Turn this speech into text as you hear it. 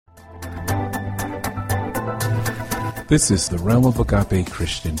This is the Realm of Agape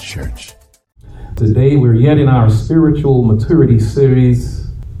Christian Church. Today we're yet in our spiritual maturity series,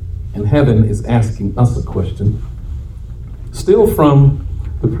 and heaven is asking us a question. Still from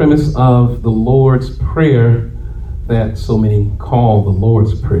the premise of the Lord's Prayer that so many call the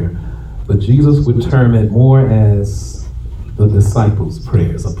Lord's Prayer, but Jesus would term it more as the disciples'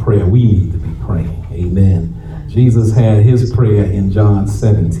 prayers, a prayer we need to be praying. Amen. Jesus had his prayer in John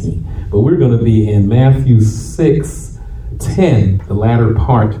 17, but we're going to be in Matthew 6:10, the latter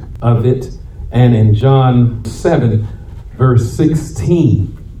part of it, and in John 7, verse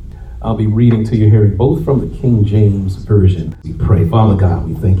 16. I'll be reading to you hearing both from the King James Version. We pray. Father God,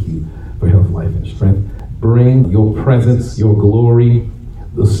 we thank you for health, life, and strength. Bring your presence, your glory,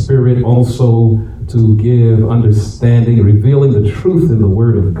 the Spirit also to give understanding, revealing the truth in the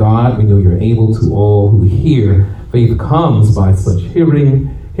Word of God. We know you're able to all who hear. Faith comes by such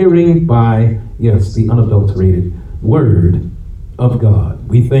hearing by, yes, the unadulterated Word of God.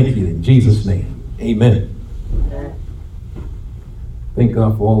 We thank you in Jesus' name. Amen. Thank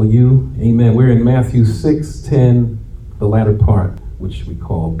God for all of you. Amen. We're in Matthew 6:10, the latter part, which we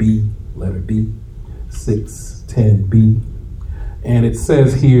call B, letter B, 6:10b. And it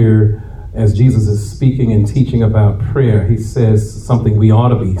says here, as Jesus is speaking and teaching about prayer, he says something we ought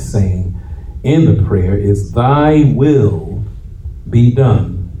to be saying in the prayer is, thy will be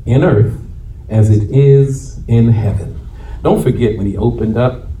done in earth as it is in heaven. Don't forget when he opened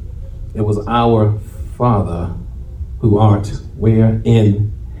up, it was our Father who art where?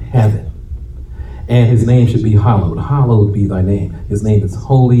 In heaven. And his name should be hallowed. Hallowed be thy name. His name is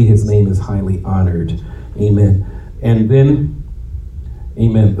holy. His name is highly honored. Amen. And then,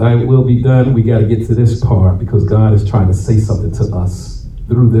 amen, thy will be done. We got to get to this part because God is trying to say something to us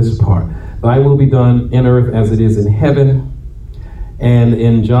through this part. Thy will be done in earth as it is in heaven. And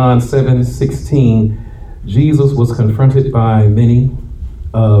in John 7:16, Jesus was confronted by many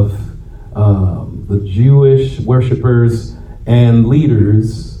of the Jewish worshipers and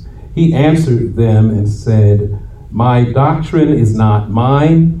leaders. He answered them and said, my doctrine is not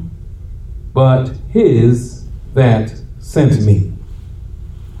mine, but his that sent me.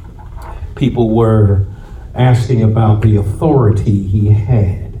 People were asking about the authority he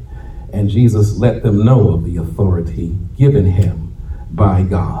had, and Jesus let them know of the authority given him by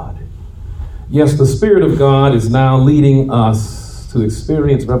God. Yes, the Spirit of God is now leading us to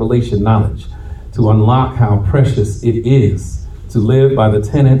experience revelation knowledge, to unlock how precious it is to live by the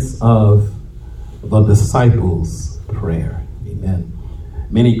tenets of the disciples' prayer. Amen.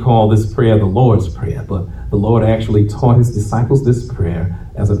 Many call this prayer the Lord's Prayer, but the Lord actually taught his disciples this prayer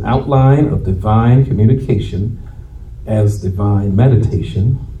as an outline of divine communication, as divine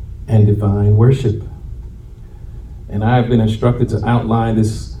meditation, and divine worship. And I've been instructed to outline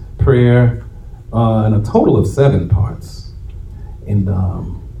this prayer in a total of 7 parts. And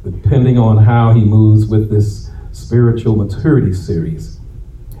depending on how he moves with this spiritual maturity series,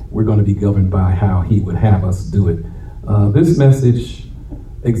 we're going to be governed by how he would have us do it. This message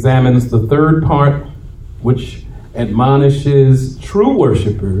examines the 3rd part, which admonishes true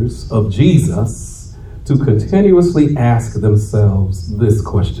worshipers of Jesus to continuously ask themselves this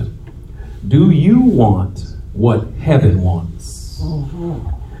question: do you want what heaven wants?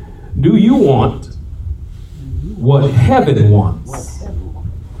 Do you want what heaven wants?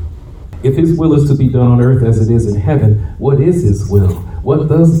 If his will is to be done on earth as it is in heaven, what is his will? What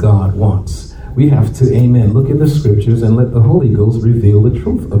does God want? We have to, amen, look in the scriptures and let the Holy Ghost reveal the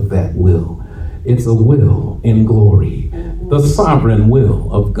truth of that will. It's a will in glory, the sovereign will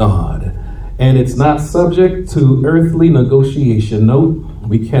of God. And it's not subject to earthly negotiation. Note,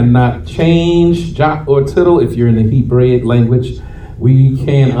 we cannot change jot or tittle if you're in the Hebraic language. We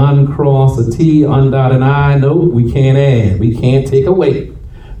can't uncross a T, undot an I. Nope, we can't add. We can't take away.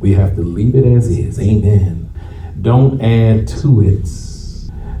 We have to leave it as is. Amen. Don't add to it.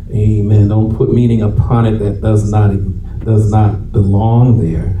 Amen. Don't put meaning upon it that does not belong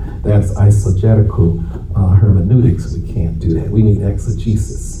there. That's eisegetical hermeneutics. We can't do that. We need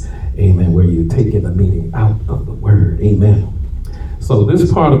exegesis. Amen. Where you're taking the meaning out of the word. Amen. So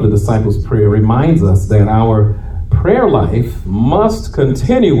this part of the disciples' prayer reminds us that our prayer life must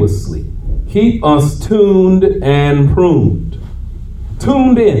continuously keep us tuned and pruned.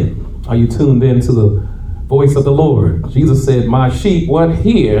 Tuned in. Are you tuned in to the voice of the Lord? Jesus said, my sheep, what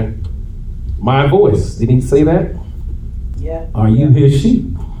hear my voice? Did he say that? Yeah. Are you his sheep?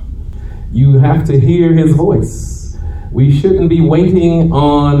 You have to hear his voice. We shouldn't be waiting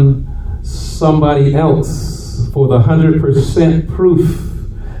on somebody else for the 100% proof.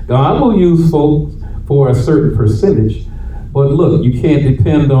 God will use folks for a certain percentage, But look, you can't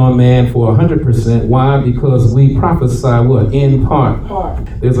depend on man for 100%. Why? Because we prophesy what? In part.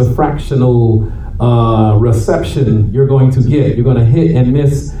 There's a fractional reception you're going to get. You're going to hit and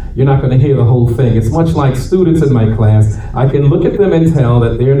miss. You're not going to hear the whole thing. It's much like students in my class. I can look at them and tell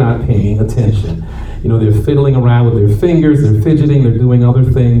that they're not paying attention. You know, they're fiddling around with their fingers, they're fidgeting, they're doing other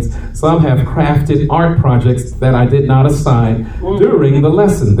things. Some have crafted art projects that I did not assign during the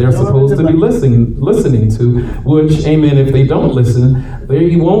lesson. They're supposed to be listening to, which, amen, if they don't listen,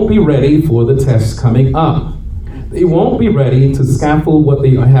 they won't be ready for the test coming up. They won't be ready to scaffold what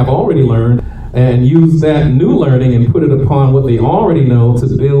they have already learned and use that new learning and put it upon what they already know to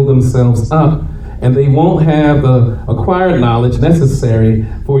build themselves up. And they won't have the acquired knowledge necessary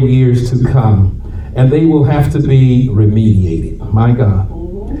for years to come. And they will have to be remediated. My God.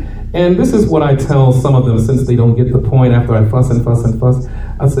 And this is what I tell some of them since they don't get the point after I fuss.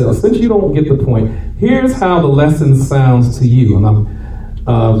 I say, oh, since you don't get the point, here's how the lesson sounds to you. And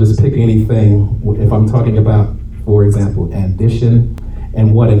I'll just pick anything if I'm talking about, for example, addition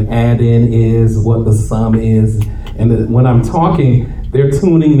and what an add-in is, what the sum is. And when I'm talking, they're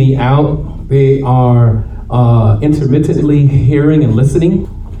tuning me out. They are intermittently hearing and listening.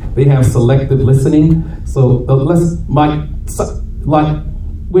 They have selective listening. So like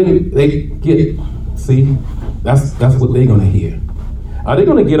when they get, see, that's what they're going to hear. Are they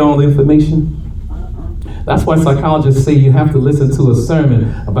going to get all the information? That's why psychologists say you have to listen to a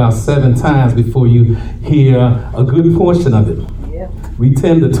sermon about 7 times before you hear a good portion of it. We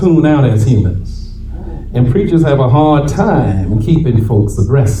tend to tune out as humans. And preachers have a hard time keeping folks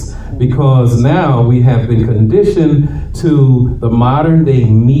abreast because now we have been conditioned to the modern day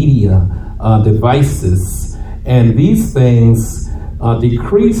media devices, and these things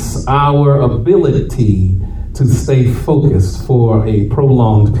decrease our ability to stay focused for a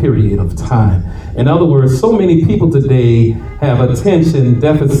prolonged period of time. In other words, so many people today have attention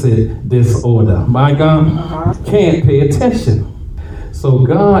deficit disorder. My God, can't pay attention. So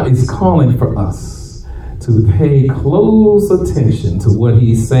God is calling for us to pay close attention to what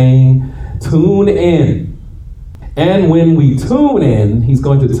he's saying. Tune in. And when we tune in, he's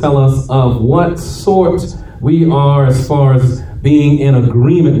going to tell us of what sort we are as far as being in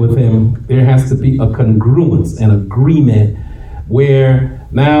agreement with him. There has to be a congruence, an agreement, where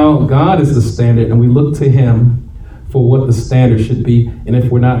now God is the standard and we look to him for what the standard should be. And if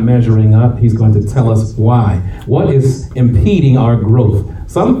we're not measuring up, he's going to tell us why. What is impeding our growth?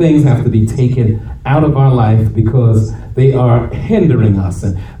 Some things have to be taken out of our life because they are hindering us.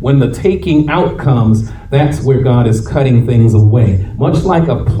 And when the taking out comes, that's where God is cutting things away. Much like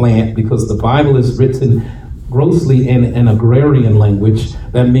a plant, because the Bible is written grossly in an agrarian language.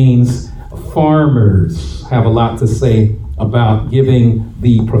 That means farmers have a lot to say about giving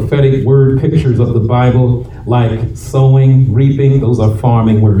the prophetic word pictures of the Bible, like sowing, reaping. Those are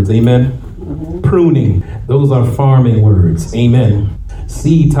farming words. Amen. Pruning. Those are farming words. Amen.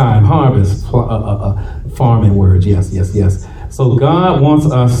 Seed time, harvest, farming words. Yes. So God wants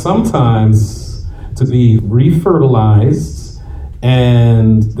us sometimes to be refertilized,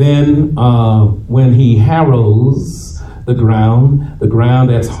 and then when he harrows the ground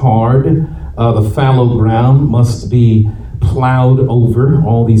that's hard, the fallow ground must be plowed over.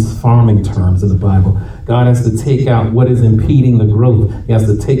 All these farming terms in the Bible. God has to take out what is impeding the growth. He has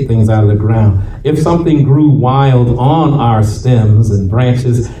to take things out of the ground. If something grew wild on our stems and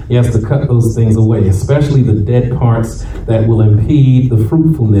branches, he has to cut those things away, especially the dead parts that will impede the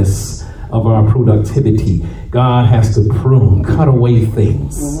fruitfulness of our productivity. God has to prune, cut away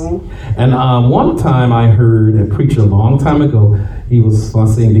things. And one time I heard a preacher a long time ago, he was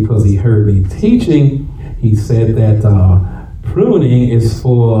fussing because he heard me teaching. He said that pruning is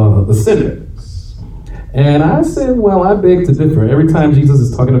for the sinners. And I said, well, I beg to differ. Every time Jesus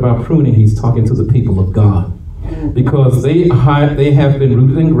is talking about pruning, he's talking to the people of God. Because they have been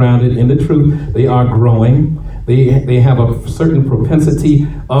rooted and grounded in the truth. They are growing. They have a certain propensity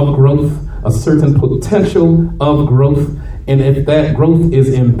of growth, a certain potential of growth. And if that growth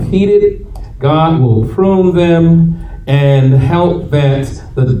is impeded, God will prune them and help that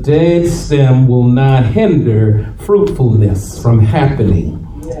the dead stem will not hinder fruitfulness from happening.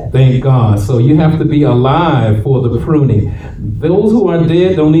 Thank God. So you have to be alive for the pruning. Those who are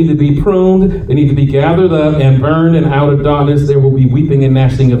dead don't need to be pruned. They need to be gathered up and burned, and out of darkness there will be weeping and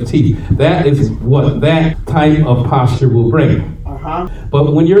gnashing of teeth. That is what that type of posture will bring.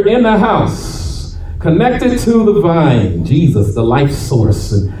 But when you're in the house, connected to the vine, Jesus, the life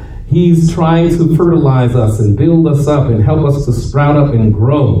source, and he's trying to fertilize us and build us up and help us to sprout up and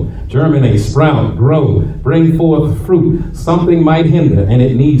grow, germinate, sprout, grow, bring forth fruit. Something might hinder, and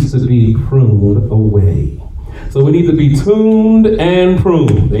it needs to be pruned away. So we need to be tuned and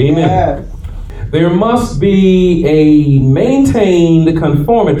pruned. Amen. Yes. There must be a maintained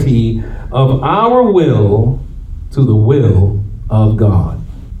conformity of our will to the will of God.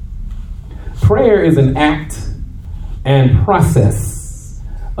 Prayer is an act and process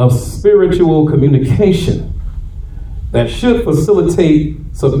of spiritual communication that should facilitate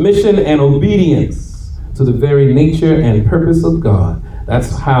submission and obedience to the very nature and purpose of God.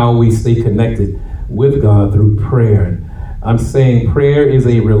 That's how we stay connected with God, through prayer. I'm saying prayer is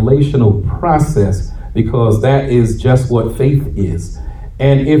a relational process because that is just what faith is.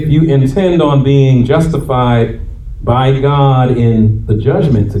 And if you intend on being justified by God in the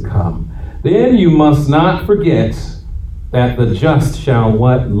judgment to come, then you must not forget that the just shall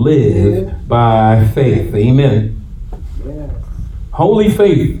what? Live by faith. Amen. Yes. Holy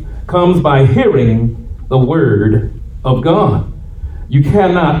faith comes by hearing the word of God. You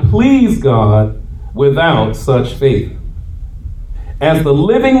cannot please God without such faith. As the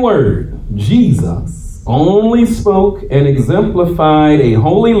living word, Jesus only spoke and exemplified a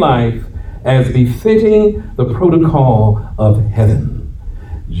holy life as befitting the protocol of heaven.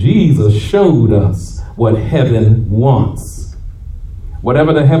 Jesus showed us what heaven wants.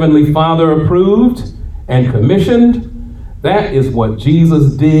 Whatever the Heavenly Father approved and commissioned, that is what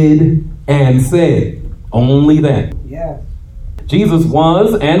Jesus did and said. Only that. Yes. Jesus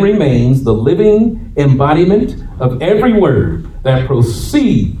was and remains the living embodiment of every word that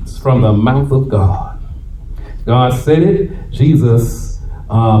proceeds from the mouth of God. God said it. Jesus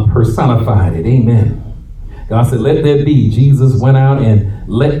personified it. Amen. God said, let there be. Jesus went out and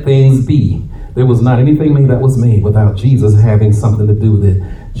let things be. There was not anything made that was made without Jesus having something to do with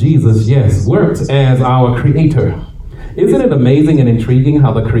it. Jesus, yes, worked as our creator. Isn't it amazing and intriguing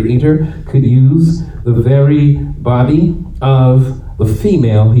how the creator could use the very body of the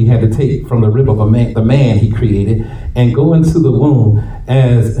female he had to take from the rib of the man he created, and go into the womb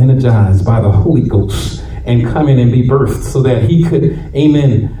as energized by the Holy Ghost and come in and be birthed so that he could,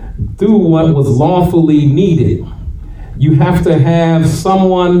 amen, do what was lawfully needed. You have to have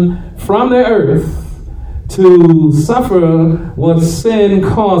someone from the earth to suffer what sin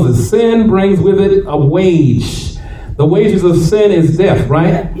causes. Sin brings with it a wage. The wages of sin is death,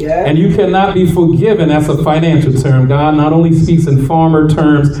 right? Yeah. And you cannot be forgiven. That's a financial term. God not only speaks in farmer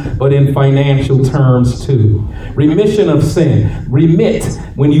terms, but in financial terms too. Remission of sin. Remit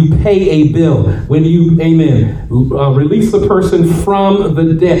when you pay a bill. When you, amen, release a person from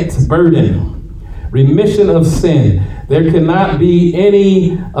the debt burden. Remission of sin. There cannot be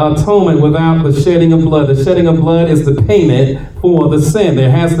any atonement without the shedding of blood. The shedding of blood is the payment for the sin.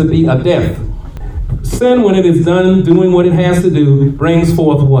 There has to be a death. Sin, when it is done, doing what it has to do, brings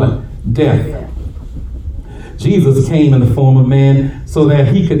forth what? Death. Jesus came in the form of man so that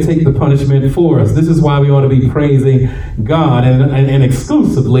he could take the punishment for us. This is why we ought to be praising God and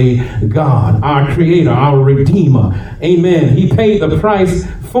exclusively God, our creator, our redeemer. Amen. He paid the price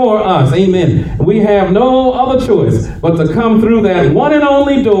for us. Amen. We have no other choice but to come through that one and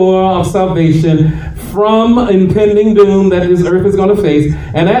only door of salvation from impending doom that this earth is going to face,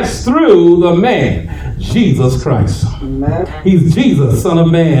 and that's through the man, Jesus Christ. Amen. He's Jesus, Son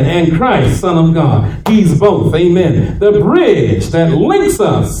of Man, and Christ, Son of God. He's both. Amen. The bridge that links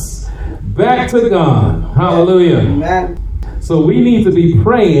us back to God. Hallelujah. Amen. So we need to be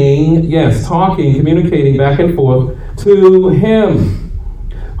praying, yes, talking, communicating back and forth to him.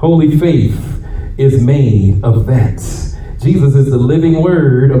 Holy faith is made of that. Jesus is the living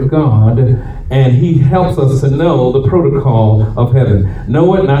word of God, and he helps us to know the protocol of heaven.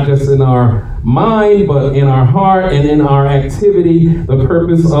 Know it not just in our mind, but in our heart and in our activity. The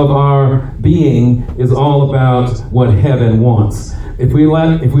purpose of our being is all about what heaven wants. If we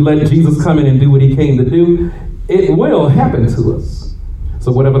let Jesus come in and do what he came to do, it will happen to us.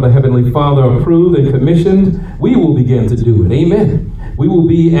 So whatever the Heavenly Father approved and commissioned, we will begin to do it. Amen. We will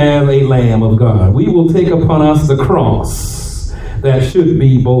be as a Lamb of God. We will take upon us the cross that should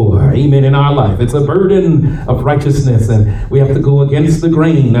be bore. Amen. In our life. It's a burden of righteousness, and we have to go against the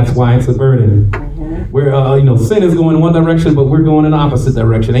grain. That's why it's a burden. Where sin is going one direction, but we're going in the opposite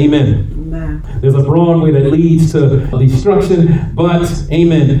direction. Amen. There's a broad way that leads to destruction, but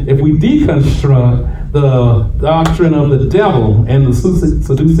amen, if we deconstruct the doctrine of the devil and the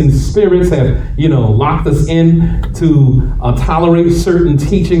seducing spirits have, locked us in to tolerate certain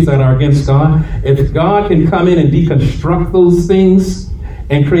teachings that are against God. If God can come in and deconstruct those things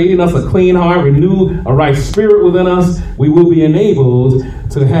and create in us a clean heart, renew a right spirit within us, we will be enabled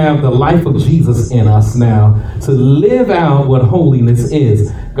to have the life of Jesus in us now, to live out what holiness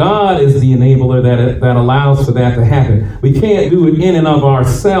is. God is the enabler that allows for that to happen. We can't do it in and of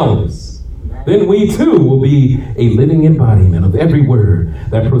ourselves. then we too will be a living embodiment of every word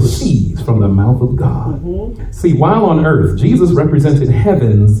that proceeds from the mouth of God. See, while on earth, Jesus represented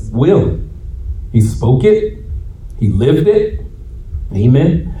heaven's will. He spoke it. He lived it.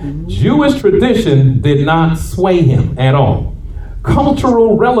 Amen. Jewish tradition did not sway him at all.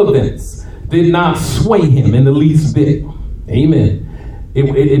 Cultural relevance did not sway him in the least bit. Amen.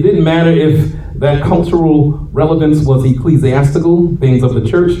 It didn't matter if that cultural relevance was ecclesiastical, things of the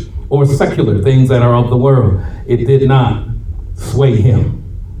church, or secular, things that are of the world. It did not sway him.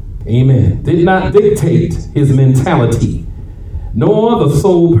 Amen. Did not dictate his mentality, nor the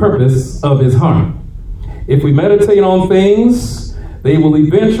sole purpose of his heart. If we meditate on things, they will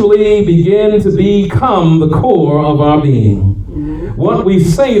eventually begin to become the core of our being. What we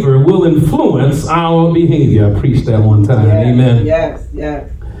savor will influence our behavior. I preached that one time. Yes, amen. Yes,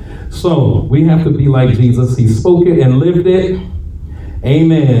 yes. So we have to be like Jesus. He spoke it and lived it.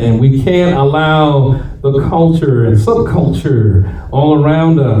 Amen. And we can't allow the culture and subculture all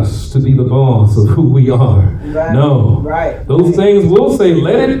around us to be the boss of who we are. Right, no. Right. Those things will say,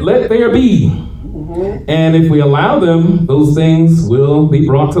 let there be. And if we allow them, those things will be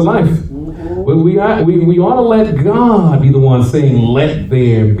brought to life. But we ought to let God be the one saying, let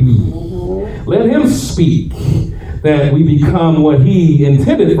there be. Let him speak that we become what he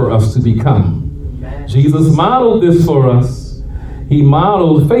intended for us to become. Jesus modeled this for us. He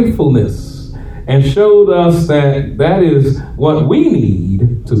modeled faithfulness and showed us that that is what we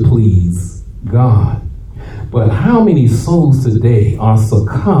need to please God. But how many souls today are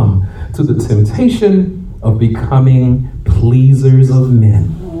succumb to the temptation of becoming pleasers of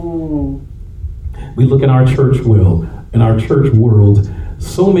men? We look in our church world,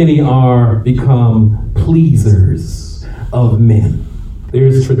 so many are become pleasers of men.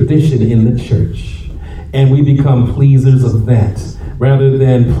 There's tradition in the church, and we become pleasers of that rather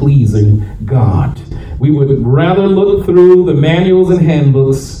than pleasing God. We would rather look through the manuals and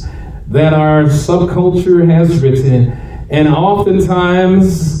handbooks that our subculture has written, and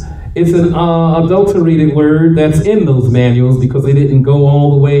oftentimes it's an adulterated word that's in those manuals because they didn't go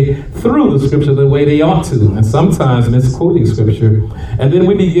all the way through the scripture the way they ought to, and sometimes misquoting scripture. And then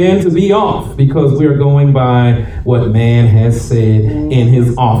we begin to be off because we are going by what man has said in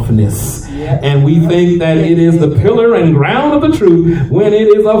his offness. And we think that it is the pillar and ground of the truth when it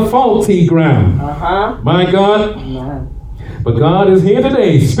is a faulty ground. My God. But God is here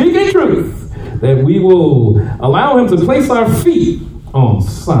today speaking truth that we will allow him to place our feet on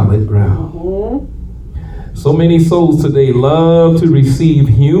solid ground. So many souls today love to receive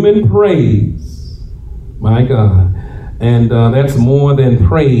human praise. My God. And that's more than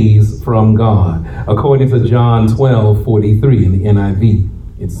praise from God. According to John 12:43 in the NIV,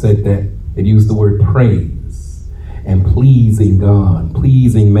 it said that it used the word praise and pleasing God,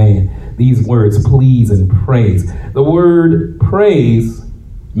 pleasing man. These words, please and praise. The word praise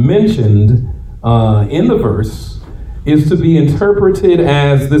mentioned in the verse is to be interpreted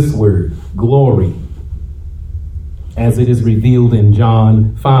as this word, glory, as it is revealed in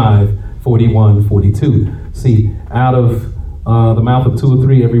John 5:41-42. See, out of the mouth of two or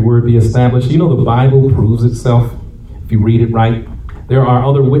three, every word be established. You know, the Bible proves itself if you read it right. There are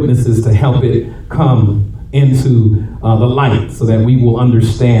other witnesses to help it come into the light so that we will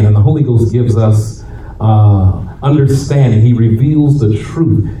understand. And the Holy Ghost gives us understanding. He reveals the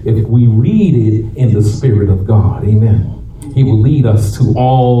truth if we read it in the Spirit of God. Amen. He will lead us to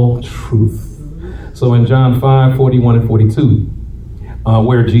all truth. So in John 5:41-42,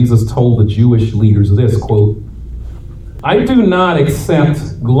 where Jesus told the Jewish leaders this, quote, I do not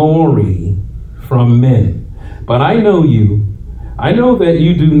accept glory from men, but I know you. I know that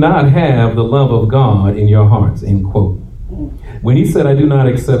you do not have the love of God in your hearts, end quote. When he said, I do not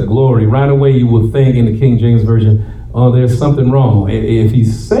accept glory, right away you will think in the King James Version, oh, there's something wrong. If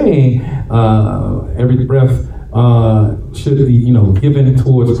he's saying every breath should be, given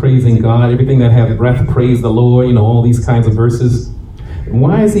towards praising God, everything that has breath, praise the Lord, all these kinds of verses.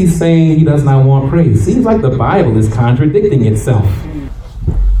 Why is he saying he does not want praise? Seems like the Bible is contradicting itself.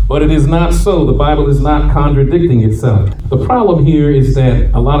 But it is not so. The Bible is not contradicting itself. The problem here is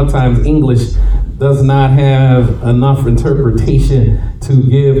that a lot of times English does not have enough interpretation to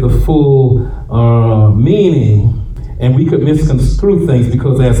give the full meaning. And we could misconstrue things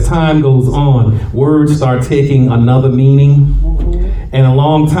because as time goes on, words start taking another meaning. And a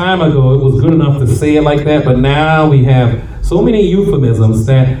long time ago, it was good enough to say it like that. But now we have so many euphemisms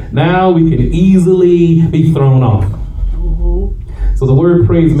that now we can easily be thrown off. So the word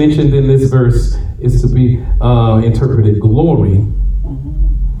praise mentioned in this verse is to be interpreted glory.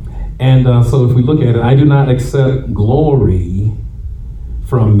 And so if we look at it, I do not accept glory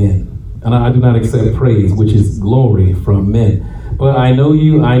from men. And I do not accept praise, which is glory from men. But I know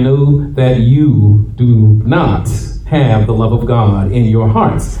that you do not have the love of God in your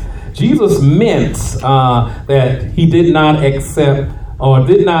hearts. Jesus meant that he did not accept or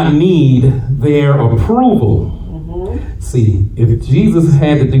did not need their approval. See, if Jesus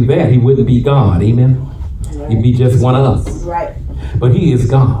had to do that, he wouldn't be God. Amen. Right. He'd be just one of us. Right. But he is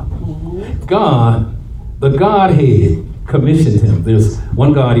God. God, the Godhead, commissioned him. There's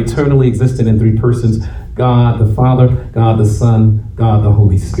one God eternally existing in three persons: God the Father, God the Son, God the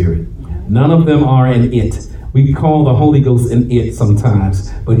Holy Spirit. None of them are an it. We call the Holy Ghost an it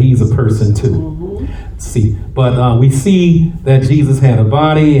sometimes, but he's a person too. See, but we see that Jesus had a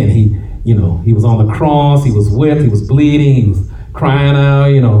body, and he was on the cross, he was whipped, he was bleeding, he was crying out,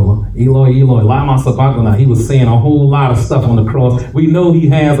 Eloi, Eloi, lama sabachthani. He was saying a whole lot of stuff on the cross. We know he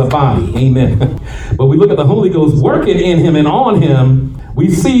has a body, amen. But we look at the Holy Ghost working in him and on him. We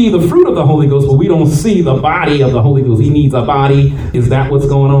see the fruit of the Holy Ghost, but we don't see the body of the Holy Ghost. He needs a body. Is that what's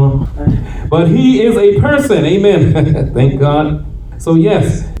going on? But he is a person, amen. Thank God. So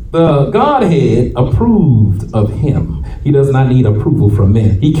yes, the Godhead approved of him. He does not need approval from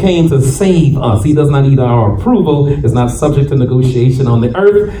men. He came to save us. He does not need our approval. Is not subject to negotiation on the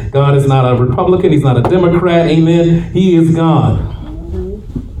earth. God is not a Republican. He's not a Democrat. Amen. He is God.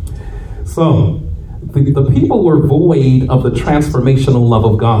 So the people were void of the transformational love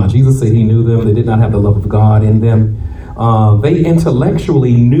of God. Jesus said he knew them. They did not have the love of God in them. They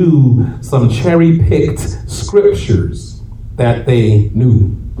intellectually knew some cherry-picked scriptures that they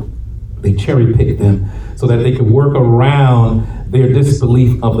knew. They cherry-picked them so that they could work around their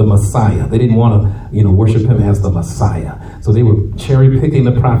disbelief of the Messiah. They didn't want to, worship him as the Messiah. So they were cherry-picking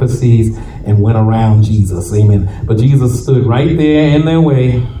the prophecies and went around Jesus. Amen. But Jesus stood right there in their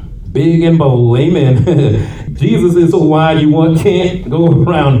way, big and bold. Amen. Jesus is so wide you can't go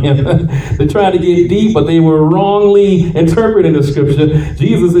around him. They tried to get deep, but they were wrongly interpreting the scripture.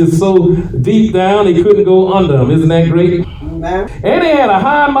 Jesus is so deep down they couldn't go under him. Isn't that great? And they had a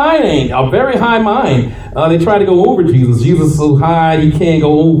high mind, a very high mind. They tried to go over Jesus. Jesus is so high you can't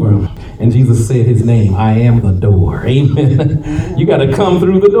go over him. And Jesus said his name, I am the door. Amen. You got to come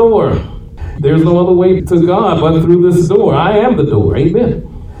through the door. There's no other way to God but through this door. I am the door. Amen.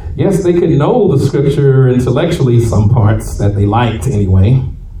 Yes, they could know the scripture intellectually, some parts that they liked anyway.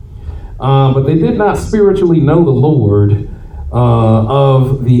 But they did not spiritually know the Lord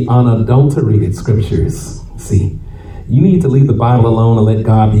of the unadulterated scriptures. See, you need to leave the Bible alone and let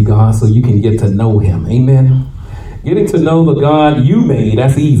God be God so you can get to know him. Amen. Getting to know the God you made,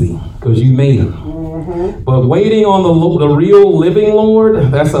 that's easy because you made him. But waiting on the real living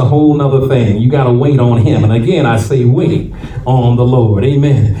Lord, that's a whole nother thing. You got to wait on him. And again, I say wait on the Lord.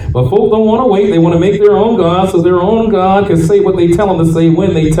 Amen. But folks don't want to wait. They want to make their own God so their own God can say what they tell them to say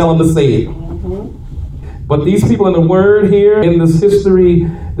when they tell them to say it. But these people in the Word here, in this history,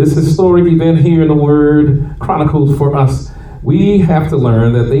 this historic event here in the Word chronicles for us, we have to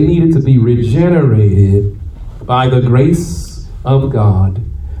learn that they needed to be regenerated by the grace of God.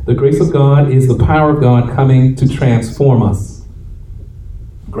 The grace of God is the power of God coming to transform us.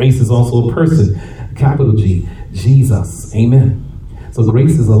 Grace is also a person, capital G, Jesus. Amen. So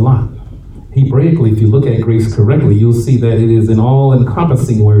grace is a lot. Hebraically, if you look at grace correctly, you'll see that it is an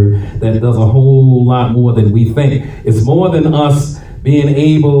all-encompassing word that does a whole lot more than we think. It's more than us being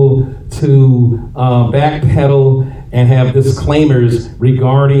able to backpedal and have disclaimers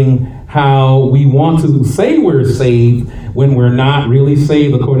regarding how we want to say we're saved when we're not really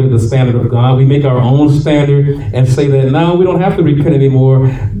saved according to the standard of God. We make our own standard and say that, no, we don't have to repent anymore.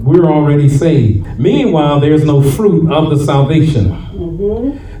 We're already saved. Meanwhile, there's no fruit of the salvation.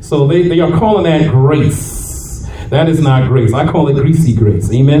 So they are calling that grace. That is not grace. I call it greasy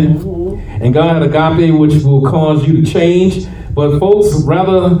grace. Amen. And God had agape, which will cause you to change. But folks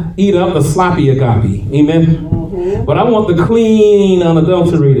rather eat up the sloppy agape. Amen. But I want the clean,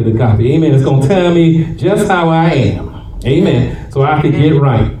 unadulterated agape. Amen. It's going to tell me just how I am. Amen. So I can get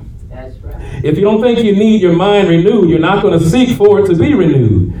right. That's right. If you don't think you need your mind renewed, you're not going to seek for it to be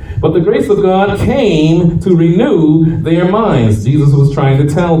renewed. But the grace of God came to renew their minds. Jesus was trying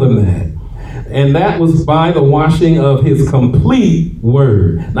to tell them that. And that was by the washing of his complete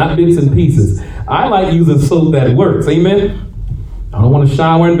word, not bits and pieces. I like using soap that works. Amen. I don't want to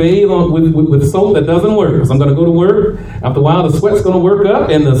shower and bathe with soap that doesn't work. Because I'm going to go to work. After a while, the sweat's going to work up,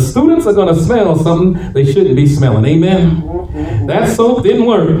 and the students are going to smell something they shouldn't be smelling. Amen? That soap didn't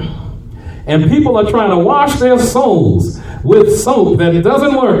work. And people are trying to wash their souls with soap that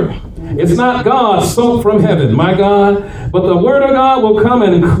doesn't work. It's not God's soap from heaven, my God. But the Word of God will come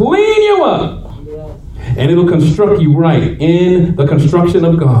and clean you up. And it'll construct you right in the construction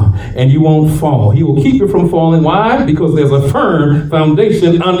of God. And you won't fall. He will keep you from falling. Why? Because there's a firm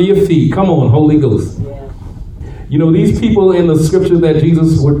foundation under your feet. Come on, Holy Ghost. Yeah. You know, these people in the scripture that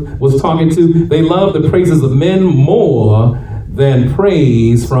Jesus was talking to, they love the praises of men more than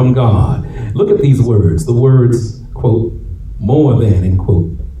praise from God. Look at these words. The words, quote, more than, end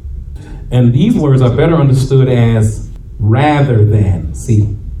quote. And these words are better understood as rather than.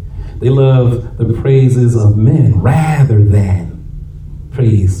 See, they love the praises of men rather than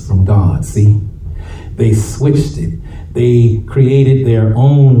praise from God. See, they switched it. They created their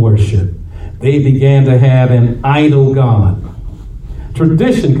own worship. They began to have an idol God.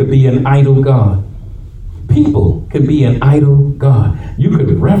 Tradition could be an idol God. People can be an idol God. You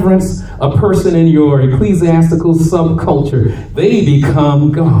could reverence a person in your ecclesiastical subculture. They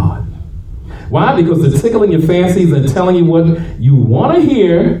become God. Why? Because they're tickling your fancies and telling you what you want to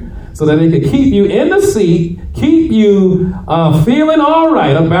hear so that they can keep you in the seat, keep you feeling all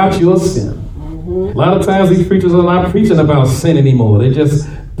right about your sin. A lot of times these preachers are not preaching about sin anymore. They're just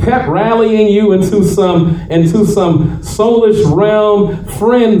pep rallying you into some soulish realm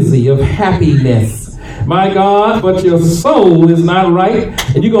frenzy of happiness. My God, but your soul is not right,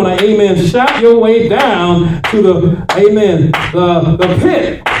 and you're going to, amen, shout your way down to the, amen, the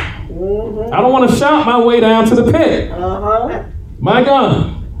pit. I don't want to shout my way down to the pit. My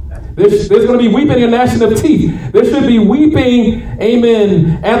God. There's going to be weeping and gnashing of teeth. There should be weeping,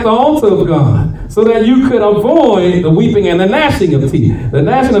 amen, at the altar of God, so that you could avoid the weeping and the gnashing of teeth. The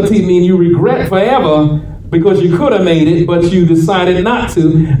gnashing of teeth means you regret forever because you could have made it, but you decided not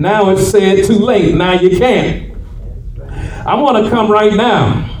to. Now it's said too late. Now you can't. I want to come right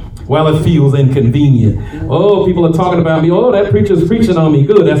now while it feels inconvenient. Oh, people are talking about me. Oh, that preacher's preaching on me.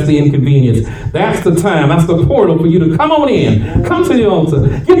 Good, that's the inconvenience. That's the time. That's the portal for you to come on in. Come to the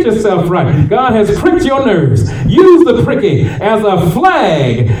altar. Get yourself right. God has pricked your nerves. Use the pricking as a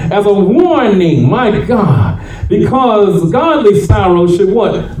flag, as a warning. My God. Because godly sorrow should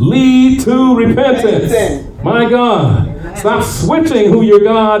what? Lead to repentance. My God. Stop switching who your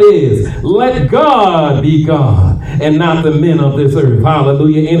God is. Let God be God and not the men of this earth.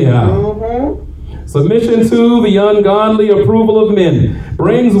 Hallelujah. Anyhow. Submission to the ungodly approval of men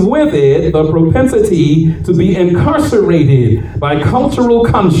brings with it the propensity to be incarcerated by cultural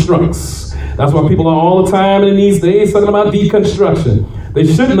constructs. That's why people are all the time in these days talking about deconstruction. They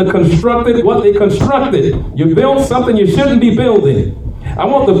shouldn't have constructed what they constructed. You built something you shouldn't be building. I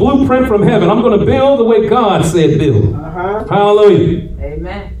want the blueprint from heaven. I'm going to build the way God said build. Hallelujah.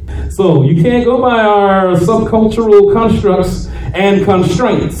 Amen. So you can't go by our subcultural constructs and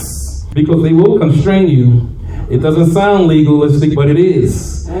constraints because they will constrain you. It doesn't sound legalistic, but it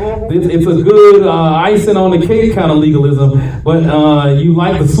is. It's a good icing on the cake kind of legalism, but you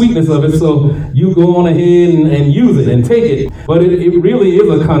like the sweetness of it, so you go on ahead and use it and take it. But it really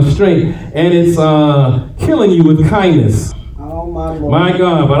is a constraint, and it's killing you with kindness. My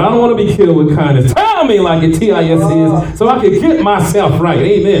God, but I don't want to be killed with kindness. Tell me like a TIS is so I can get myself right.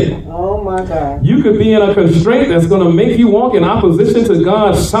 Amen. Oh my God. You could be in a constraint that's going to make you walk in opposition to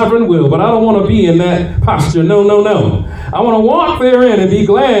God's sovereign will, but I don't want to be in that posture. No. I want to walk therein and be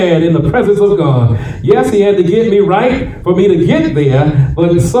glad in the presence of God. Yes, he had to get me right for me to get there,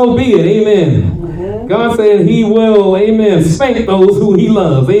 but so be it. Amen. God said he will, amen, spank those who he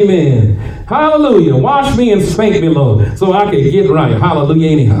loves. Amen. Hallelujah. Wash me and spank me, Lord, so I can get right. Hallelujah.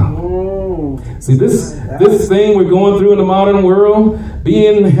 Anyhow. See, this thing we're going through in the modern world,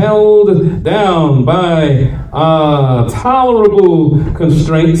 being held down by tolerable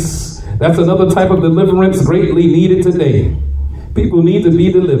constraints, that's another type of deliverance greatly needed today. People need to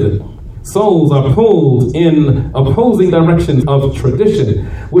be delivered. Souls are pulled in opposing directions of tradition,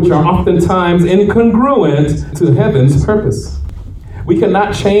 which are oftentimes incongruent to heaven's purpose. We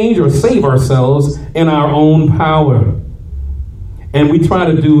cannot change or save ourselves in our own power. And we try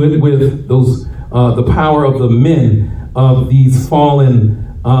to do it with those the power of the men of these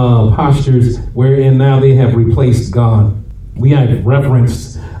fallen postures wherein now they have replaced God. We have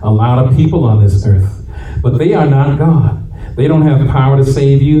reverenced a lot of people on this earth, but they are not God. They don't have power to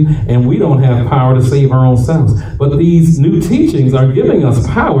save you, and we don't have power to save our own selves. But these new teachings are giving us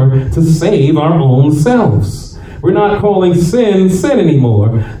power to save our own selves. We're not calling sin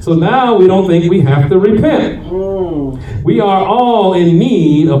anymore. So now we don't think we have to repent. We are all in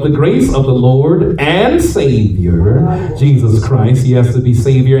need of the grace of the Lord and Savior, Jesus Christ. He has to be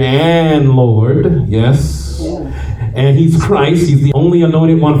Savior and Lord. Yes. and he's Christ. He's the only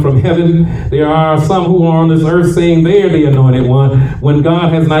anointed one from heaven. There are some who are on this earth saying they're the anointed one when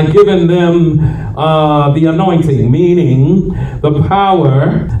God has not given them the anointing, meaning the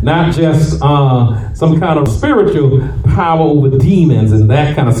power, not just some kind of spiritual power over demons and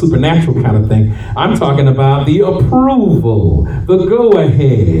that kind of supernatural kind of thing. I'm talking about the approval, the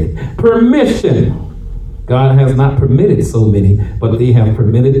go-ahead, permission. God has not permitted so many, but they have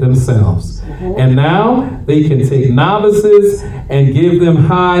permitted themselves. And now they can take novices and give them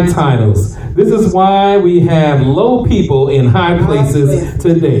high titles. This is why we have low people in high places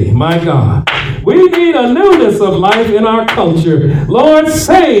today. My God. We need a newness of life in our culture. Lord,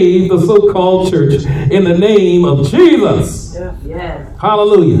 save the so-called church in the name of Jesus. Yes.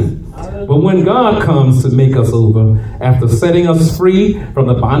 Hallelujah. But when God comes to make us over, after setting us free from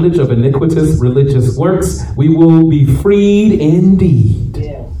the bondage of iniquitous religious works, we will be freed indeed.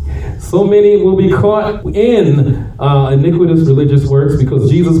 Yes. So many will be caught in iniquitous religious works because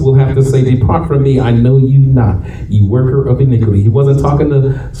Jesus will have to say, "Depart from me, I know you not, ye worker of iniquity." He wasn't talking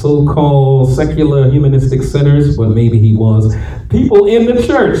to so-called secular humanistic sinners, but maybe he was. People in the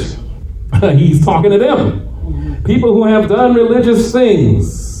church, he's talking to them. People who have done religious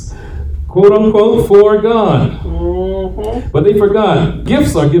things, quote unquote, for God. But they forgot.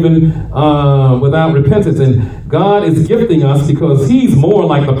 Gifts are given without repentance, and God is gifting us because he's more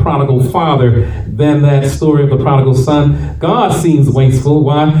like the prodigal father than that story of the prodigal son. God seems wasteful.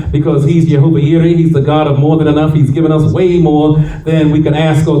 Why? Because he's Jehovah Yireh. He's the God of more than enough. He's given us way more than we can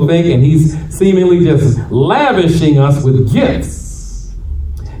ask or think, and he's seemingly just lavishing us with gifts.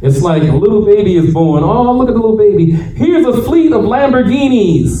 It's like a little baby is born. Oh, look at the little baby. Here's a fleet of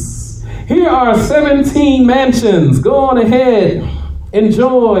Lamborghinis. Here are 17 mansions. Go on ahead.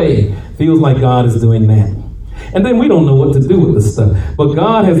 Enjoy. Feels like God is doing that. And then we don't know what to do with this stuff. But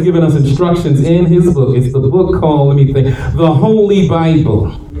God has given us instructions in his book. It's the book called, the Holy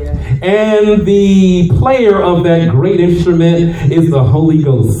Bible. Yeah. And the player of that great instrument is the Holy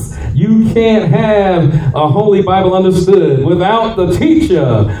Ghost. You can't have a Holy Bible understood without the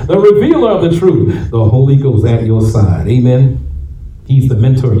teacher, the revealer of the truth, the Holy Ghost at your side. Amen. He's the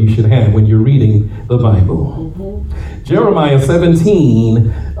mentor you should have when you're reading the Bible. Jeremiah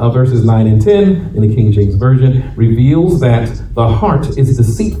 17, verses 9 and 10 in the King James Version reveals that the heart is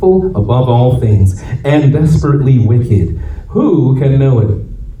deceitful above all things and desperately wicked. Who can know it?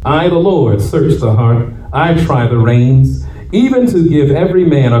 I, the Lord, search the heart. I try the reins, even to give every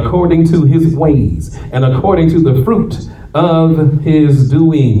man according to his ways and according to the fruit of his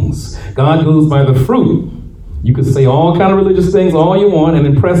doings. God goes by the fruit. You could say all kind of religious things all you want and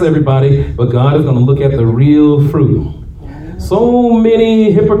impress everybody, but God is going to look at the real fruit. So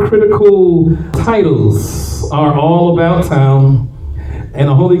many hypocritical titles are all about town, and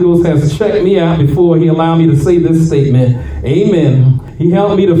the Holy Ghost has checked me out before he allowed me to say this statement. Amen. He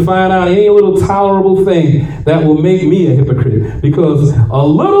helped me to find out any little tolerable thing that will make me a hypocrite. Because a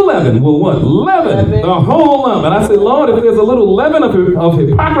little leaven will what? Leaven the whole lump. And I said, Lord, if there's a little leaven of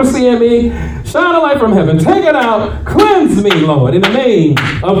hypocrisy in me, shine a light from heaven. Take it out. Cleanse me, Lord, in the name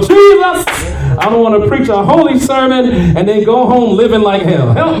of Jesus. I don't want to preach a holy sermon and then go home living like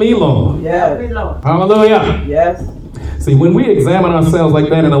hell. Help me, Lord. Yes. Hallelujah. Yes. See, when we examine ourselves like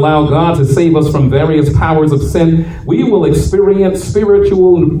that and allow God to save us from various powers of sin, we will experience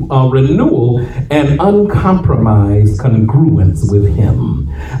spiritual renewal and uncompromised congruence with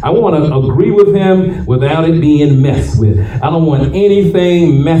him. I want to agree with him without it being messed with. I don't want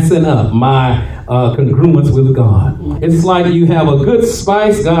anything messing up my congruence with God. It's like you have a good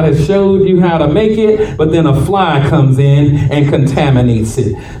spice. God has showed you how to make it, but then a fly comes in and contaminates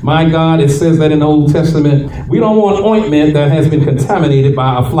it. My God, it says that in the Old Testament, we don't want ointment that has been contaminated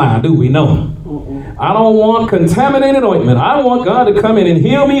by a fly, do we? No. I don't want contaminated ointment. I want God to come in and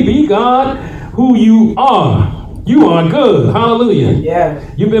heal me. Be God who you are. You are good. Hallelujah.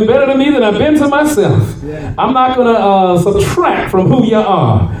 Yes. You've been better to me than I've been to myself. Yeah. I'm not going to subtract from who you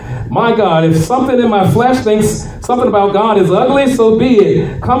are. My God, if something in my flesh thinks something about God is ugly, so be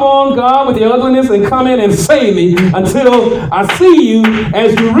it. Come on, God, with your ugliness and come in and save me until I see you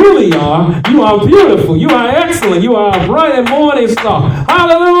as you really are. You are beautiful. You are excellent. You are a bright and morning star.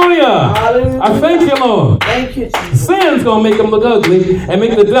 Hallelujah. Hallelujah. I thank you, Lord. Thank you, Jesus. Sin's going to make them look ugly and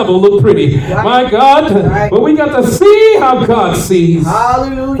make the devil look pretty. Right. My God. Right. But we got to see how God sees.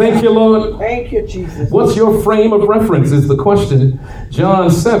 Hallelujah. Thank you, Lord. Thank you, Jesus. What's your frame of reference is the question. John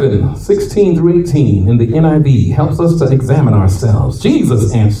 7:16 through 18 in the NIV helps us to examine ourselves.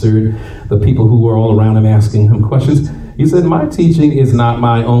 Jesus answered the people who were all around him asking him questions. He said, my teaching is not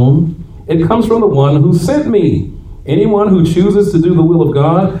my own. It comes from the one who sent me. Anyone who chooses to do the will of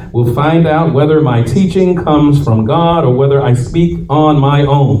God will find out whether my teaching comes from God or whether I speak on my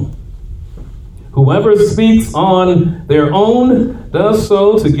own. Whoever speaks on their own does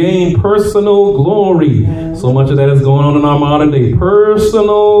so to gain personal glory. So much of that is going on in our modern day.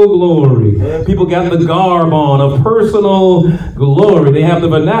 Personal glory. People got the garb on of personal glory. They have the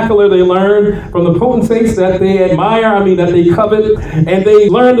vernacular they learn from the potentates that they admire, that they covet, and they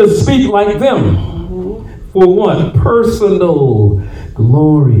learn to speak like them. For what? Personal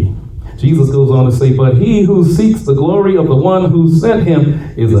glory. Jesus goes on to say, but he who seeks the glory of the one who sent him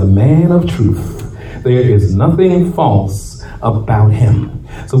is a man of truth. There is nothing false about him.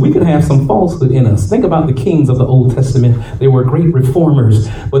 So we could have some falsehood in us. Think about the kings of the Old Testament. They were great reformers.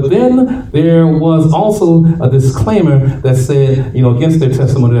 But then there was also a disclaimer that said, against their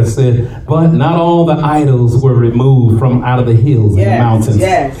testimony that said, but not all the idols were removed from out of the hills and the mountains.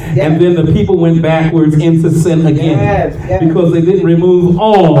 And then the people went backwards into sin again because they didn't remove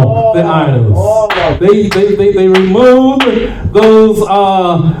all the idols. They removed those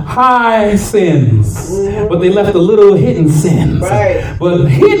high sins, but they left the little hidden sins. But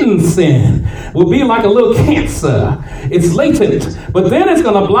hidden sin will be like a little cancer. It's latent, but then it's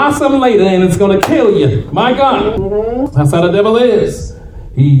going to blossom later and it's going to kill you. My God. That's how the devil is.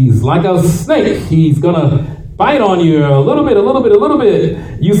 He's like a snake. He's going to bite on you a little bit.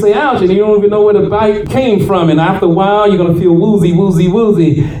 You say ouch, and you don't even know where the bite came from. And after a while, you're going to feel woozy.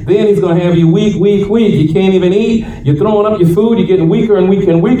 Then he's going to have you weak. You can't even eat. You're throwing up your food. You're getting weaker and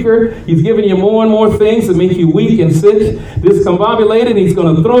weaker. He's giving you more and more things to make you weak and sick. Discombobulated. He's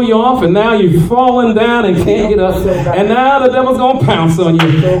going to throw you off, and now you're falling down and can't get up. And now the devil's going to pounce on you.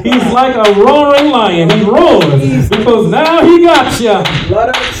 He's like a roaring lion. He roars because now he got you.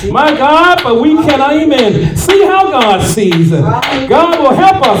 My God, but we cannot even see how God sees it. God will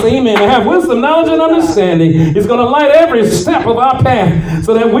help us, amen, to have wisdom, knowledge, and understanding. He's going to light every step of our path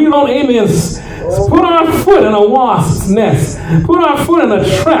so that we don't, amen, put our foot in a wasp's nest, put our foot in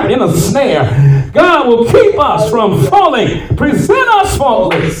a trap, in a snare. God will keep us from falling, present us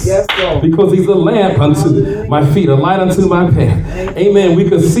faultless, because he's a lamp unto my feet, a light unto my path. Amen. We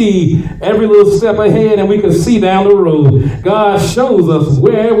could see every little step ahead and we could see down the road. God shows us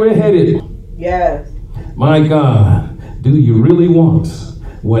where we're headed. Yes. My God, do you really want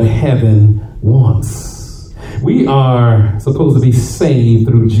what heaven wants? We are supposed to be saved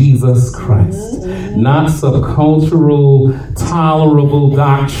through Jesus Christ, not subcultural, tolerable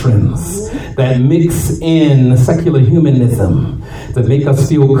doctrines that mix in secular humanism to make us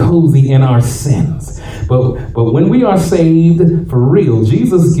feel cozy in our sins. But when we are saved for real,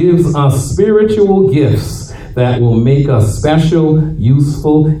 Jesus gives us spiritual gifts that will make us special,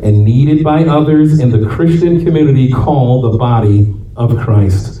 useful, and needed by others in the Christian community called the body of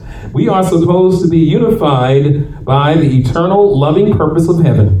Christ. We are supposed to be unified by the eternal loving purpose of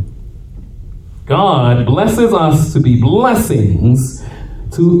heaven. God blesses us to be blessings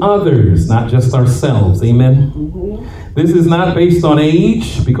to others, not just ourselves. Amen? This is not based on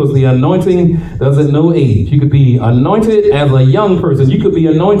age, because the anointing doesn't know age. You could be anointed as a young person. You could be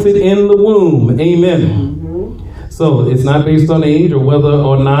anointed in the womb. Amen. So it's not based on age or whether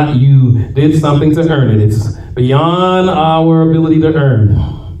or not you did something to earn it. It's beyond our ability to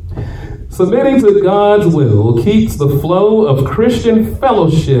earn. Submitting to God's will keeps the flow of Christian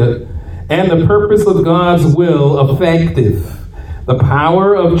fellowship and the purpose of God's will effective. The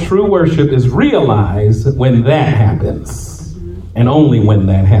power of true worship is realized when that happens, and only when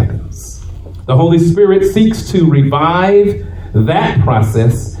that happens. The Holy Spirit seeks to revive that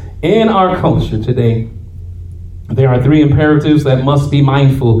process in our culture today. There are three imperatives that must be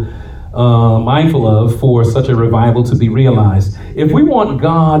mindful of for such a revival to be realized. If we want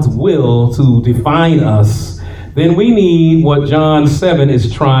God's will to define us, then we need what John 7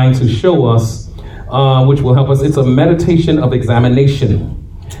 is trying to show us, which will help us. It's a meditation of examination.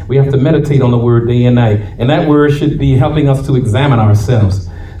 We have to meditate on the word day and night, and that word should be helping us to examine ourselves.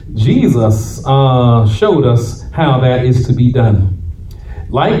 Jesus showed us how that is to be done.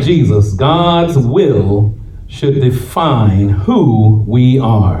 Like Jesus, God's will should define who we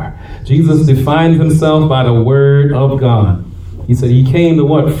are. Jesus defined himself by the word of God. He said he came to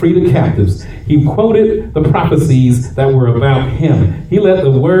what? Free the captives. He quoted the prophecies that were about him. He let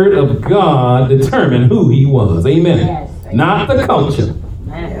the word of God determine who he was. Amen. Yes, not the culture.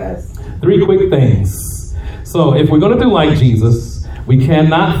 Yes. Three quick things. So if we're going to do like Jesus, we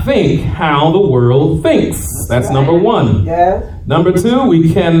cannot think how the world thinks. That's number one. Yes. Number two,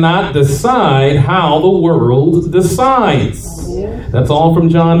 we cannot decide how the world decides. That's all from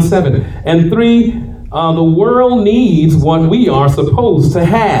John 7. And three, the world needs what we are supposed to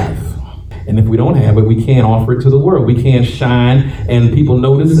have. And if we don't have it, we can't offer it to the world. We can't shine and people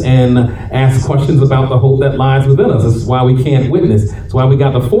notice and ask questions about the hope that lies within us. This is why we can't witness. That's why we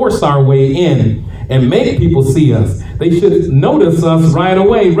got to force our way in and make people see us. They should notice us right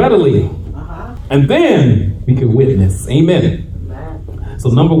away, readily. And then we can witness. Amen. So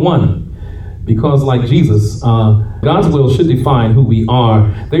number one, because like Jesus, God's will should define who we are.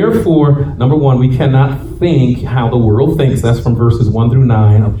 Therefore, number one, we cannot think how the world thinks. That's from verses 1 through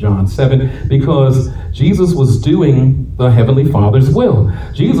 9 of John 7, because Jesus was doing the Heavenly Father's will.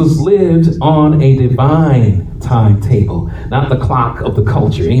 Jesus lived on a divine timetable, not the clock of the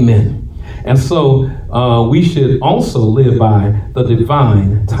culture. Amen. And so we should also live by the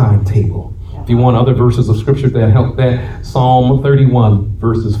divine timetable. If you want other verses of scripture that help that, Psalm 31,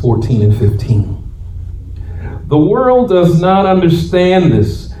 verses 14 and 15. The world does not understand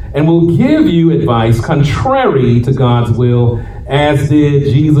this and will give you advice contrary to God's will, as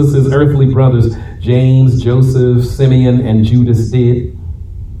did Jesus' earthly brothers, James, Joseph, Simeon, and Judas did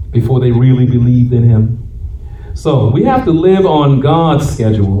before they really believed in him. So we have to live on God's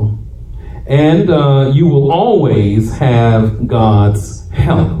schedule, and you will always have God's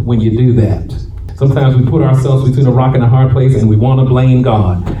help when you do that. Sometimes we put ourselves between a rock and a hard place and we want to blame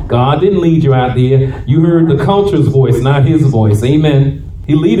God. God didn't lead you out there. You heard the culture's voice, not his voice. Amen.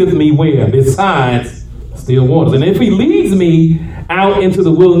 He leadeth me where? Besides still waters. And if he leads me out into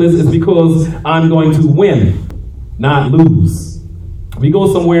the wilderness, it's because I'm going to win, not lose. If you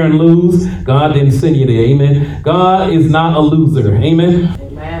go somewhere and lose, God didn't send you there. Amen. God is not a loser. Amen.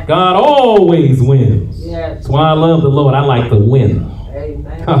 Amen. God always wins. Yes. That's why I love the Lord. I like to win.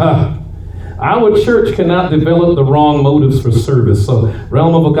 Amen. Our church cannot develop the wrong motives for service. So,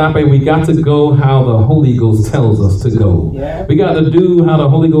 Realm of Agape, we got to go how the Holy Ghost tells us to go. Yeah. We got to do how the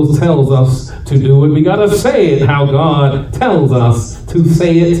Holy Ghost tells us to do it. We got to say it how God tells us to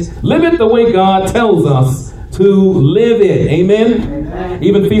say it. Live it the way God tells us to live it. Amen? Amen.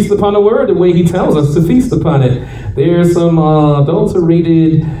 Even feast upon the word the way he tells us to feast upon it. There's some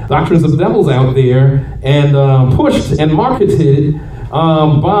adulterated doctrines of devils out there and pushed and marketed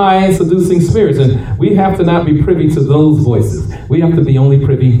by seducing spirits. And we have to not be privy to those voices. We have to be only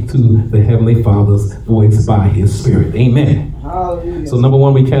privy to the Heavenly Father's voice by his Spirit. Amen. Hallelujah. So number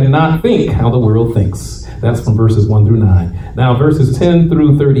one, we cannot think how the world thinks. That's from verses 1 through 9. Now verses 10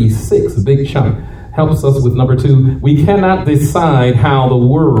 through 36, a big chunk, helps us with number two. We cannot decide how the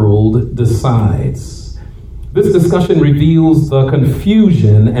world decides. This discussion reveals the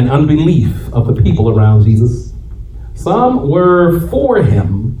confusion and unbelief of the people around Jesus. Some were for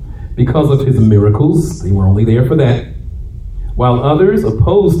him because of his miracles. They were only there for that. While others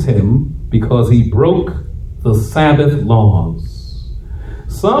opposed him because he broke the Sabbath laws.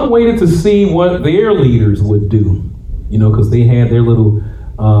 Some waited to see what their leaders would do, because they had their little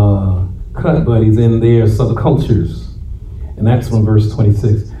cut buddies in their subcultures. And that's from verse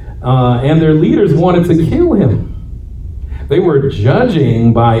 26. And their leaders wanted to kill him. They were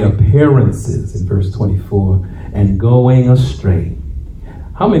judging by appearances in verse 24 and going astray.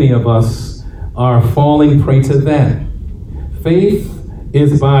 How many of us are falling prey to that? Faith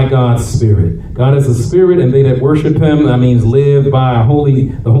is by God's Spirit. God is a spirit, and they that worship him, that means live by the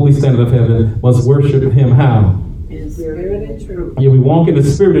holy standard of heaven, must worship him how? In spirit and truth. Yeah, we walk in the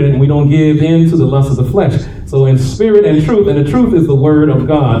spirit and we don't give in to the lust of the flesh. So in spirit and the truth is the word of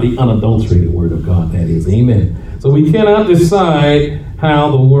God, the unadulterated word of God, that is. Amen. So we cannot decide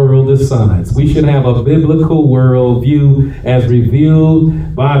how the world decides. We should have a biblical worldview as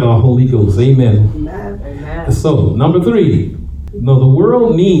revealed by the Holy Ghost. Amen. Amen. So, number three. No, the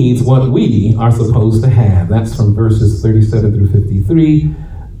world needs what we are supposed to have. That's from verses 37 through 53,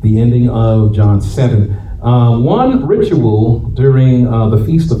 the ending of John 7. One ritual during the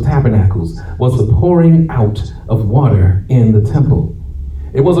Feast of Tabernacles was the pouring out of water in the temple.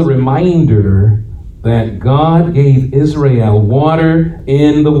 It was a reminder that God gave Israel water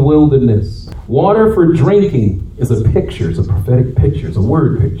in the wilderness. Water for drinking is a picture, it's a prophetic picture, it's a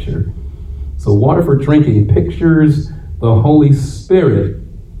word picture. So water for drinking pictures the Holy Spirit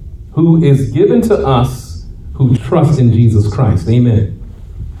who is given to us who trust in Jesus Christ. Amen.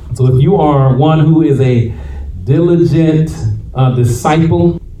 So if you are one who is a diligent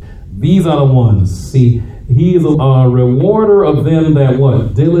disciple, these are the ones. See, he is a rewarder of them that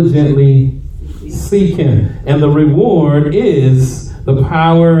what? Diligently seek him. And the reward is the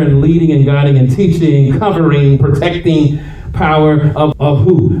power and leading and guiding and teaching, covering, protecting power of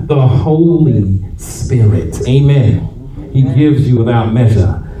who? The Holy Spirit. Amen. He gives you without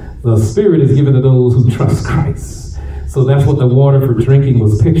measure. The Spirit is given to those who trust Christ. So that's what the water for drinking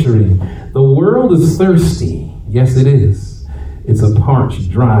was picturing. The world is thirsty. Yes, it is. It's a parched,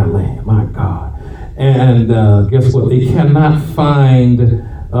 dry land, my God. And guess what? They cannot find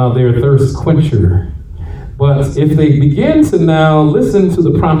their thirst quencher. But if they begin to now listen to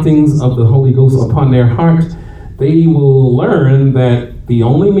the promptings of the Holy Ghost upon their heart, they will learn that the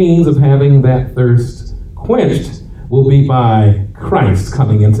only means of having that thirst quenched will be by Christ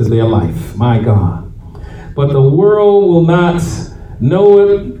coming into their life, my God. But the world will not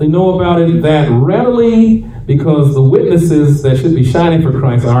know about it that readily, because the witnesses that should be shining for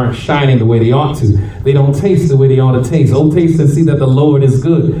Christ aren't shining the way they ought to. They don't taste the way they ought to taste. Oh, taste and see that the Lord is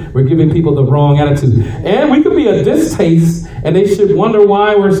good. We're giving people the wrong attitude. And we could be a distaste, and they should wonder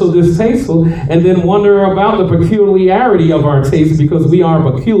why we're so distasteful, and then wonder about the peculiarity of our taste, because we are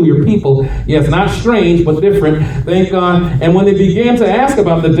peculiar people. Yes, not strange, but different. Thank God. And when they begin to ask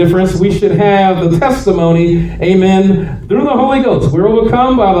about the difference, we should have the testimony, amen, through the Holy Ghost. We're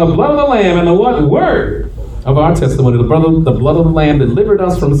overcome by the blood of the Lamb and the what? Word of our testimony. The blood of the Lamb delivered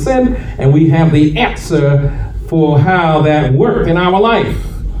us from sin, and we have the answer for how that worked in our life.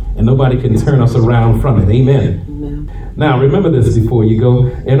 And nobody can turn us around from it. Amen. Amen. Now, remember this before you go.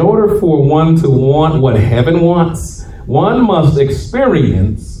 In order for one to want what heaven wants, one must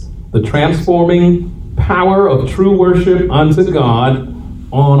experience the transforming power of true worship unto God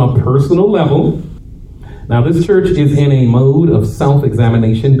on a personal level. Now, this church is in a mode of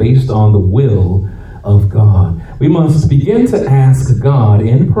self-examination based on the will of God. We must begin to ask God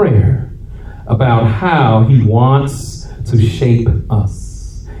in prayer about how he wants to shape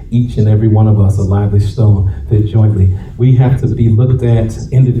us. Each and every one of us, a lively stone fit jointly. We have to be looked at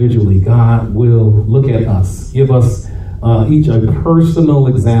individually. God will look at us, give us each a personal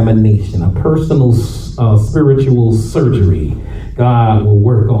examination, a personal spiritual surgery. God will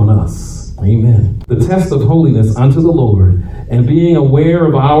work on us. Amen. The test of holiness unto the Lord and being aware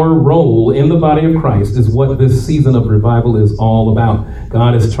of our role in the body of Christ is what this season of revival is all about.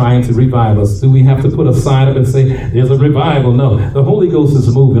 God is trying to revive us. Do we have to put a sign up and say, there's a revival? No. The Holy Ghost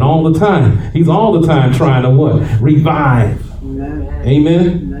is moving all the time. He's all the time trying to what? Revive. Amen.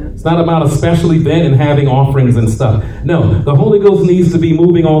 Amen. It's not about a special event and having offerings and stuff. No, the Holy Ghost needs to be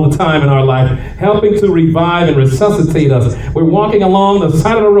moving all the time in our life, helping to revive and resuscitate us. We're walking along the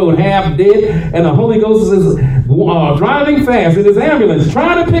side of the road half dead, and the Holy Ghost is driving fast in his ambulance,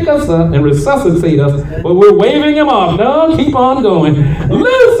 trying to pick us up and resuscitate us, but we're waving him off. No, keep on going.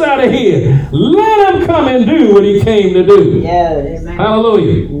 Let us out of here. Let him come and do what he came to do. Yes.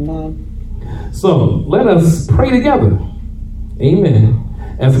 Hallelujah. Amen. So let us pray together. Amen.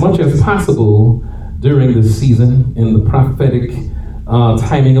 As much as possible during this season in the prophetic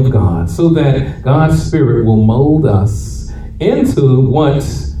timing of God, so that God's Spirit will mold us into what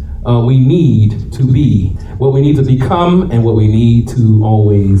we need to be, what we need to become, and what we need to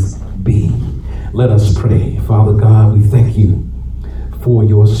always be. Let us pray. Father God, we thank you for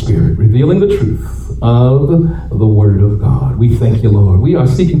your Spirit revealing the truth of the Word of God. We thank you, Lord. We are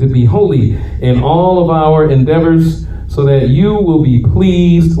seeking to be holy in all of our endeavors, so that you will be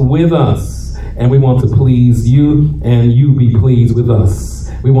pleased with us. And we want to please you, and you be pleased with us.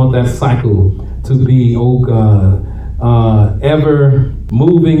 We want that cycle to be, oh God, ever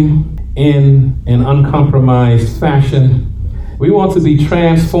moving in an uncompromised fashion. We want to be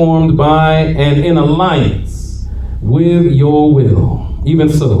transformed by and in alliance with your will. Even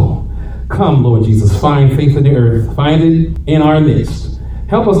so, come, Lord Jesus, find faith in the earth. Find it in our midst.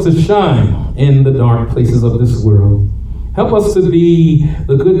 Help us to shine in the dark places of this world. Help us to be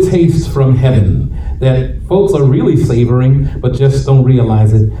the good taste from heaven that folks are really savoring, but just don't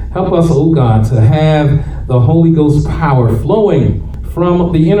realize it. Help us, oh God, to have the Holy Ghost power flowing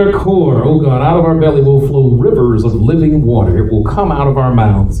from the inner core. Oh God, out of our belly will flow rivers of living water. It will come out of our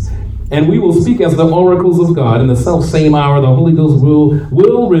mouths. And we will speak as the oracles of God. In the self-same hour, the Holy Ghost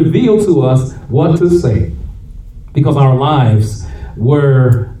will reveal to us what to say. Because our lives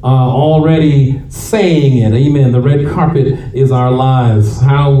were already saying it. Amen. The red carpet is our lives,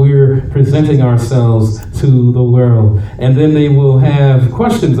 how we're presenting ourselves to the world. And then they will have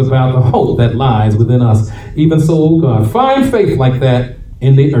questions about the hope that lies within us. Even so, oh God, find faith like that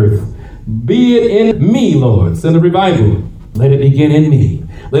in the earth. Be it in me, Lord. Send a revival. Let it begin in me.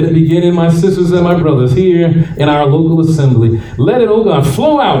 Let it begin in my sisters and my brothers here in our local assembly. Let it, oh God,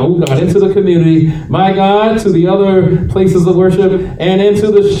 flow out, oh God, into the community, my God, to the other places of worship and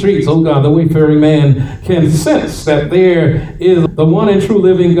into the streets. Oh God, the wayfaring man can sense that there is the one and true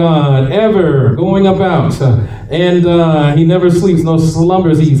living God ever going about. And he never sleeps nor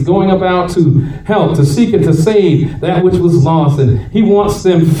slumbers. He's going about to help, to seek, and to save that which was lost. And he wants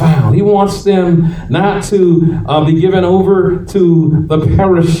them found. He wants them not to be given over to the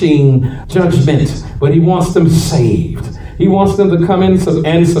perishing judgment, but he wants them saved. He wants them to come in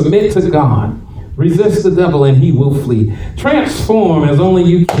and submit to God. Resist the devil and he will flee. Transform as only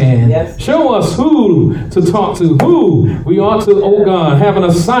you can. Yes. Show us who to talk to, who we ought to, oh God, have an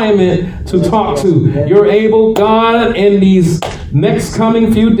assignment to talk to. You're able, God, in these next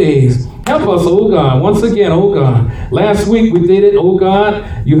coming few days. Help us, oh God, once again, oh God. Last week we did it, oh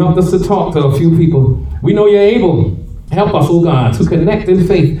God. You helped us to talk to a few people. We know you're able. Help us, oh God, to connect in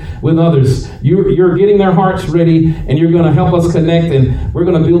faith with others. You're getting their hearts ready, and you're going to help us connect, and we're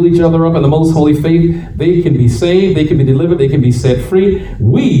going to build each other up in the most holy faith. They can be saved, they can be delivered, they can be set free.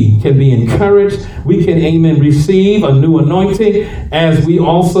 We can be encouraged. We can, amen, receive a new anointing, as we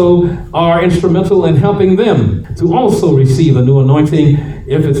also are instrumental in helping them to also receive a new anointing.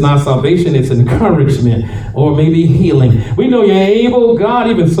 If it's not salvation, it's encouragement or maybe healing. We know you're able, God,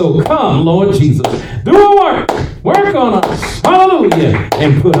 even so. Come, Lord Jesus. Do a work. Work on us. Hallelujah.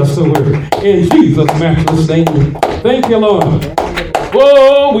 And put us to work. In Jesus' matchless name. Thank you, Lord.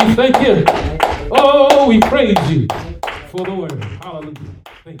 Oh, we thank you. Oh, we praise you for the word. Hallelujah.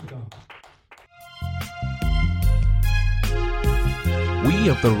 Thank God. We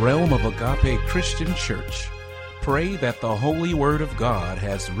of the Realm of Agape Christian Church pray that the Holy Word of God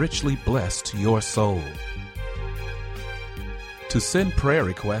has richly blessed your soul. To send prayer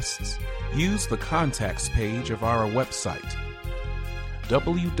requests, use the contacts page of our website,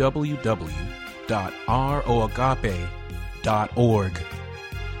 www.roagape.org.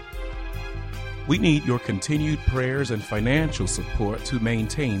 We need your continued prayers and financial support to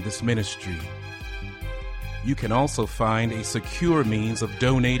maintain this ministry. You can also find a secure means of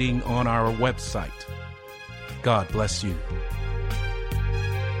donating on our website. God bless you.